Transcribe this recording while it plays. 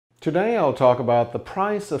Today I'll talk about the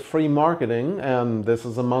price of free marketing, and this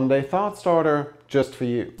is a Monday Thought Starter just for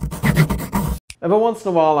you. Every once in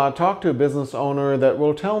a while I talk to a business owner that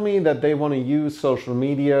will tell me that they want to use social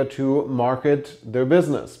media to market their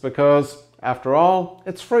business because, after all,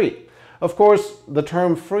 it's free. Of course, the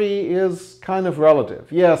term free is kind of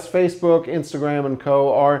relative. Yes, Facebook, Instagram, and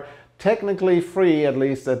co. are technically free, at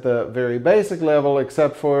least at the very basic level,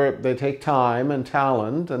 except for they take time and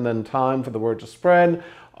talent and then time for the word to spread,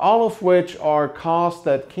 all of which are costs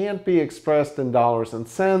that can't be expressed in dollars and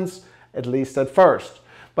cents, at least at first.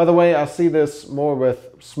 By the way, I see this more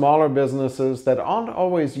with smaller businesses that aren't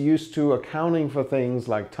always used to accounting for things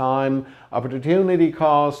like time, opportunity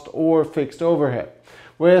cost, or fixed overhead.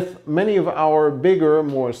 With many of our bigger,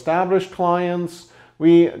 more established clients,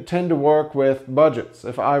 we tend to work with budgets.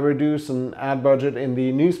 If I reduce an ad budget in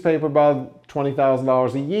the newspaper by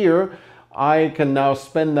 $20,000 a year, I can now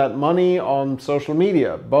spend that money on social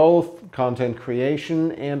media, both content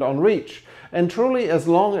creation and on reach. And truly, as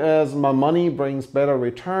long as my money brings better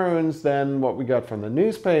returns than what we got from the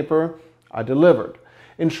newspaper, I delivered.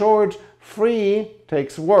 In short, free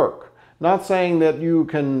takes work. Not saying that you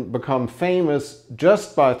can become famous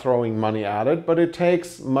just by throwing money at it, but it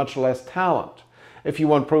takes much less talent. If you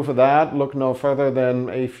want proof of that, look no further than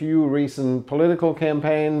a few recent political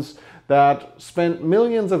campaigns that spent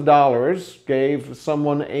millions of dollars, gave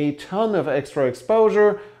someone a ton of extra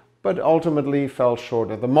exposure, but ultimately fell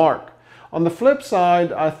short of the mark. On the flip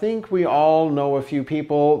side, I think we all know a few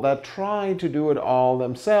people that try to do it all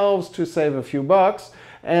themselves to save a few bucks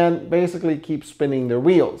and basically keep spinning their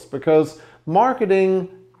wheels, because marketing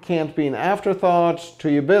can't be an afterthought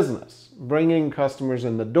to your business. Bringing customers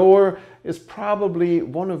in the door is probably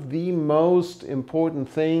one of the most important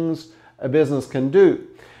things a business can do.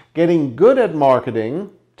 Getting good at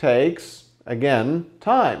marketing takes, again,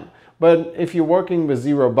 time. But if you're working with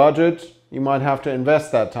zero budget, you might have to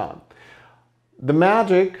invest that time. The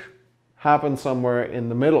magic happens somewhere in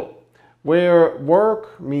the middle, where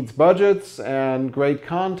work meets budgets and great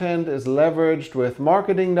content is leveraged with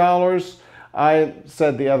marketing dollars. I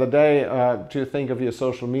said the other day to think of your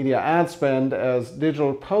social media ad spend as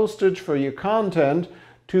digital postage for your content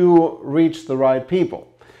to reach the right people.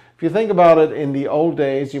 If you think about it, in the old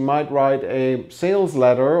days, you might write a sales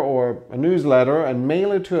letter or a newsletter and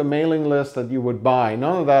mail it to a mailing list that you would buy.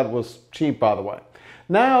 None of that was cheap, by the way.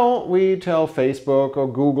 Now we tell Facebook or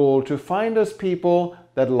Google to find us people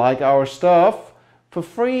that like our stuff for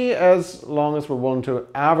free, as long as we're willing to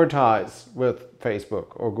advertise with Facebook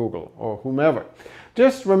or Google or whomever.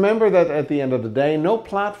 Just remember that at the end of the day, no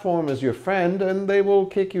platform is your friend, and they will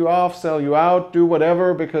kick you off, sell you out, do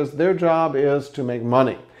whatever, because their job is to make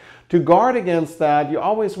money. To guard against that, you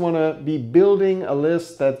always want to be building a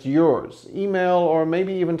list that's yours, email or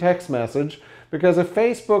maybe even text message, because if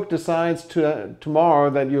Facebook decides tomorrow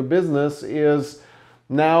that your business is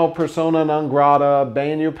now persona non grata,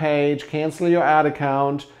 ban your page, cancel your ad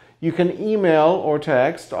account, you can email or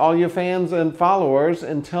text all your fans and followers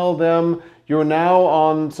and tell them you're now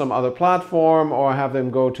on some other platform, or have them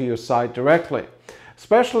go to your site directly.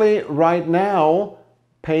 Especially right now,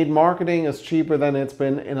 paid marketing is cheaper than it's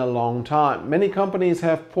been in a long time. Many companies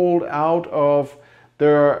have pulled out of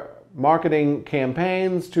their marketing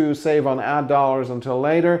campaigns to save on ad dollars until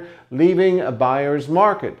later, leaving a buyer's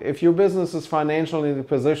market. If your business is financially in a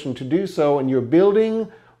position to do so and you're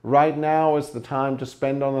building, right now is the time to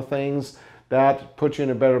spend on the things that put you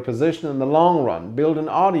in a better position in the long run. Build an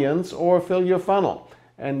audience or fill your funnel,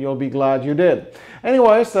 and you'll be glad you did.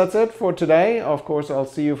 Anyways, that's it for today. Of course, I'll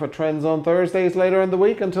see you for Trends on Thursdays later in the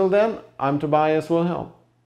week. Until then, I'm Tobias Wilhelm.